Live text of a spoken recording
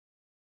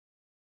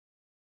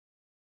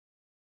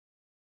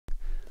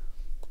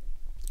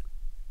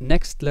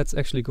Next, let's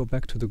actually go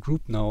back to the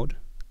group node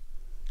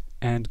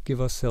and give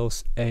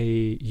ourselves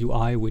a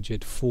UI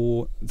widget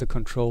for the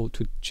control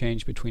to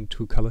change between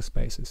two color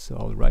spaces. So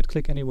I'll right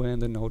click anywhere in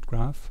the node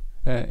graph,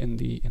 in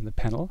the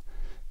panel,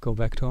 go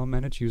back to our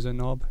manage user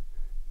knob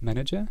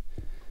manager,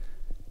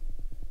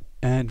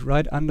 and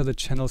right under the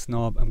channels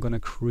knob I'm going to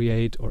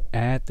create, or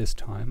add this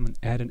time, and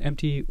add an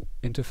empty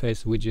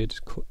interface widget,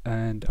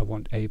 and I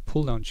want a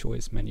pull down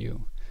choice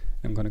menu.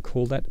 I'm going to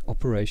call that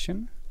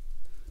operation,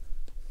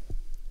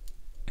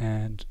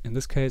 and in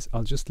this case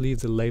I'll just leave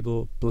the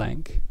label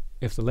blank.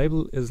 If the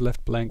label is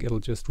left blank,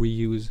 it'll just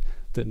reuse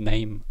the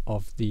name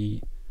of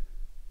the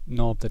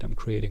knob that I'm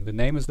creating. The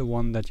name is the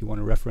one that you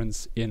want to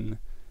reference in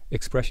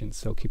expressions,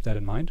 so keep that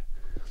in mind.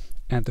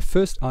 And the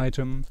first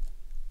item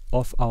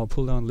of our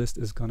pull down list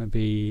is going to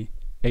be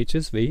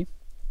HSV,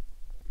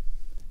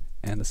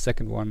 and the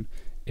second one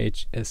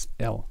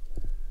HSL.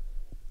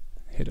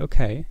 Hit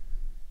OK,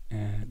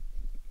 and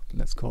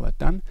let's call that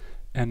done.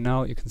 And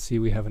now you can see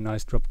we have a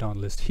nice drop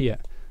down list here.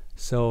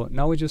 So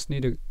now we just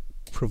need to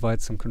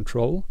provide some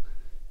control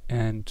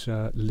and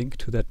link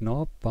to that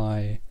knob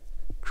by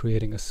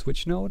creating a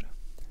switch node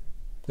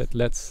that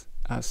lets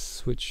us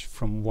switch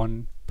from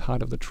one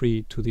part of the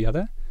tree to the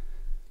other.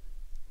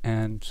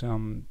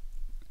 And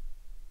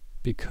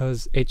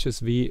because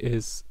HSV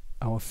is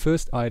our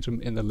first item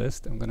in the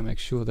list, I'm going to make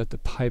sure that the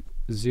pipe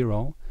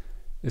 0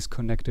 is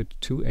connected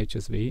to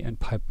HSV and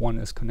pipe 1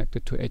 is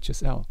connected to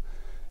HSL.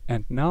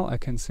 And now I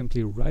can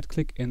simply right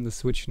click in the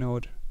switch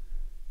node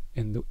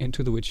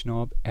into the widget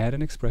knob, add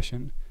an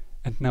expression,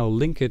 and now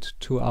link it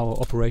to our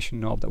operation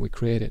knob that we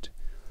created.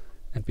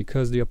 And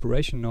because the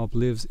operation knob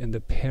lives in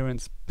the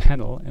parents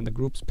panel and the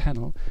groups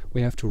panel,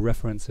 we have to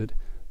reference it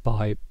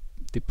by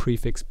the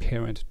prefix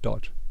parent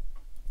dot,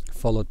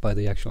 followed by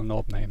the actual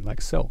knob name,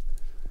 like so.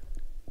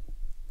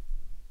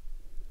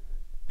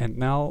 And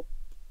now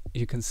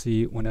you can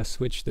see when I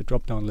switch the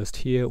drop down list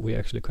here, we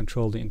actually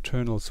control the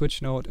internal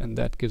switch node, and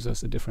that gives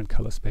us a different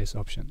color space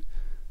option.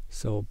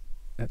 So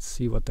let's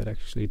see what that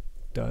actually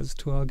does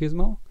to our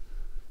gizmo.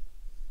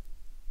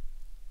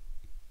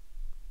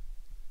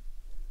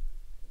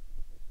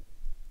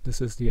 This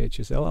is the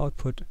HSL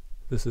output,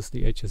 this is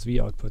the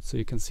HSV output, so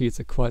you can see it's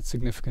a quite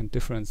significant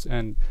difference,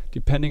 and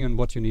depending on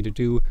what you need to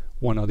do,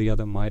 one or the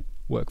other might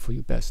work for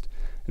you best.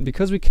 And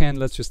because we can,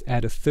 let's just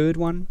add a third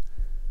one.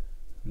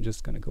 I'm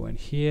just going to go in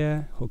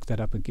here, hook that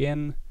up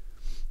again,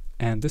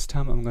 and this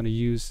time I'm going to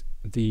use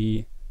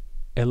the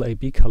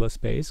LAB color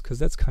space, because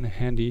that's kind of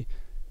handy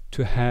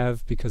to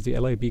have, because the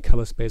LAB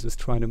color space is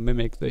trying to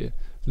mimic the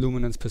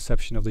luminance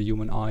perception of the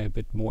human eye a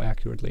bit more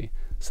accurately.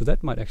 So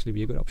that might actually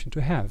be a good option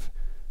to have.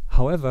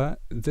 However,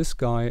 this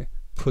guy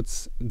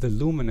puts the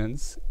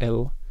luminance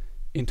L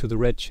into the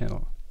red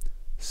channel.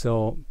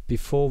 So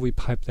before we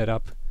pipe that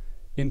up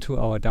into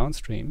our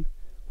downstream,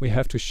 we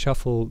have to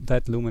shuffle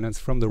that luminance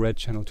from the red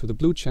channel to the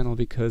blue channel,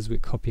 because we're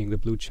copying the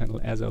blue channel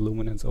as our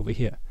luminance over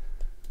here.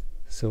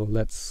 So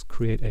let's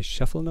create a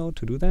shuffle node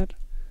to do that.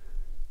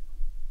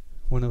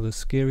 One of the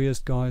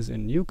scariest guys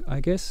in Nuke,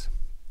 I guess.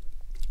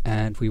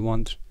 And we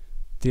want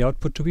the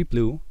output to be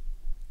blue,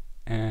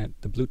 and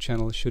the blue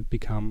channel should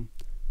come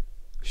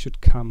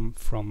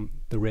from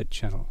the red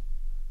channel.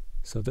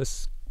 So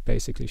this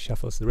basically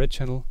shuffles the red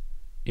channel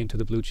into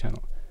the blue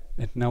channel.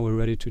 And now we're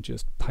ready to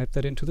just pipe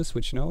that into the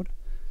switch node.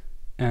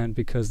 And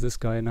because this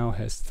guy now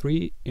has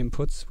 3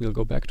 inputs, we'll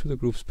go back to the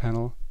groups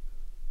panel,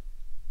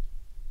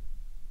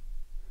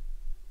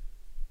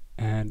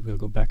 and we'll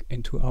go back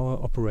into our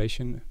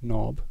operation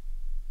knob,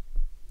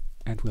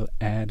 and we'll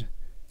add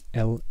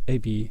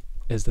LAB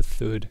as the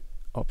third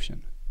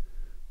option.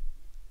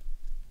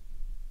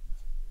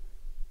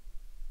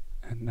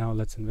 And now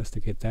let's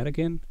investigate that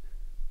again.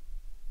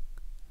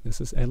 This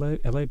is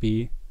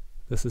LAB,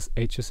 this is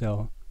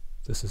HSL,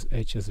 this is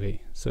HSV.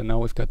 So now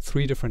we've got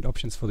 3 different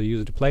options for the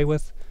user to play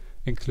with,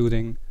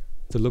 including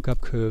the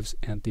lookup curves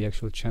and the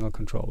actual channel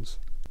controls.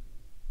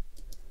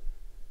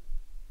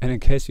 And in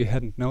case you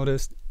hadn't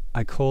noticed,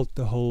 I called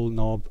the whole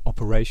knob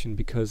operation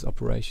because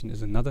operation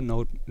is another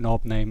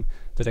knob name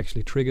that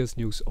actually triggers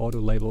Nuke's auto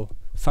label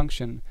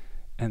function,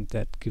 and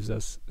that gives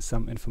us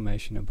some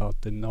information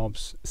about the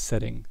knob's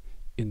setting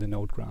in the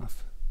node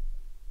graph,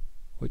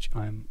 which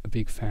I'm a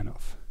big fan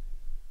of.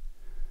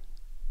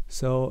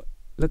 So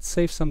let's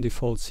save some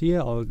defaults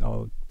here.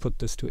 I'll put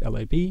this to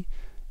LAB,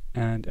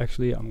 and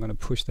actually I'm going to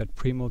push that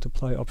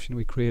pre-multiply option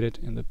we created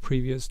in the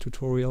previous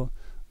tutorial.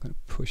 I'm going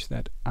to push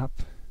that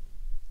up,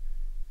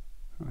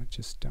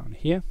 just down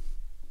here.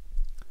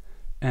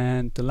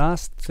 And the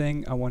last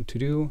thing I want to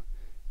do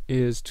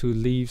is to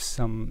leave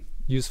some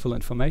useful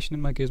information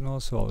in my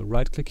gizmo. So I'll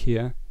right click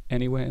here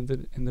anywhere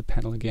in the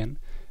panel again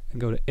and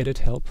go to edit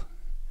help,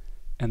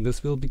 and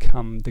this will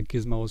become the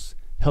gizmo's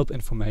help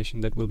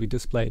information that will be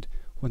displayed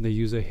when the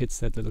user hits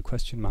that little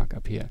question mark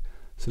up here.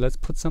 So let's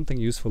put something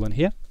useful in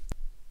here.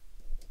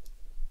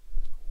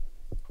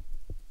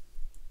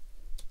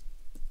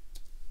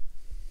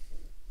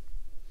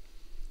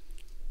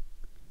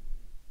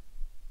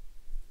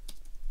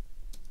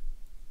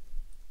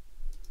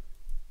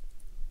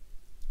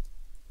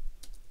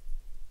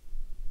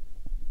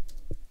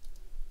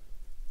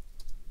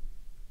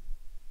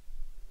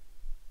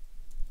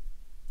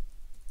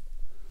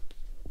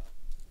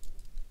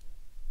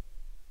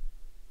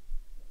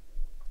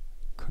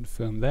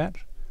 confirm that,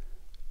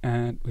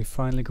 and we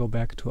finally go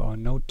back to our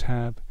Node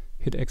tab,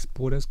 hit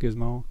export as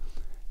Gizmo,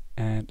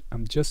 and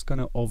I'm just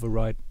gonna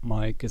overwrite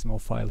my Gizmo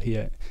file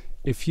here.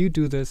 If you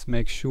do this,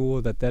 make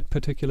sure that that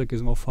particular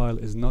Gizmo file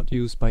is not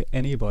used by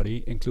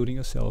anybody, including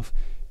yourself,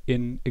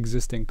 in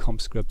existing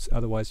comp scripts,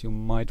 otherwise you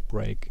might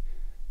break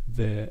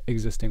the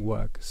existing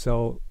work.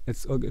 So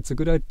it's a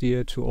good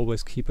idea to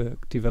always keep a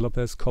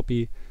developer's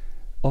copy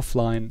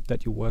offline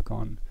that you work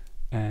on,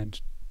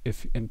 and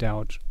if in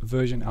doubt,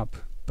 version up,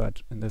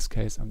 but in this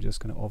case I'm just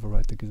going to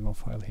overwrite the Gizmo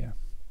file here.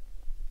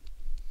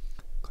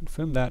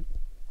 Confirm that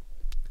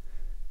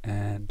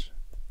and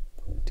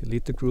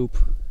delete the group.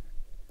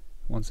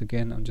 Once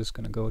again, I'm just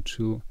going to go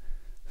to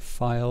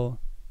File,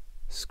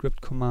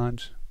 Script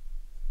Command,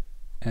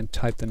 and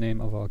type the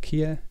name of our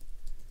key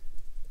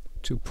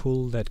to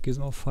pull that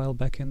Gizmo file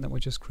back in that we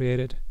just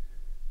created.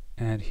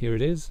 And here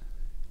it is,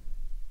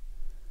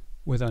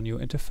 with our new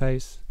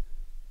interface,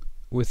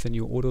 with the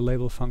new auto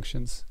label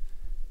functions,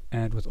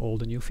 and with all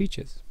the new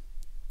features.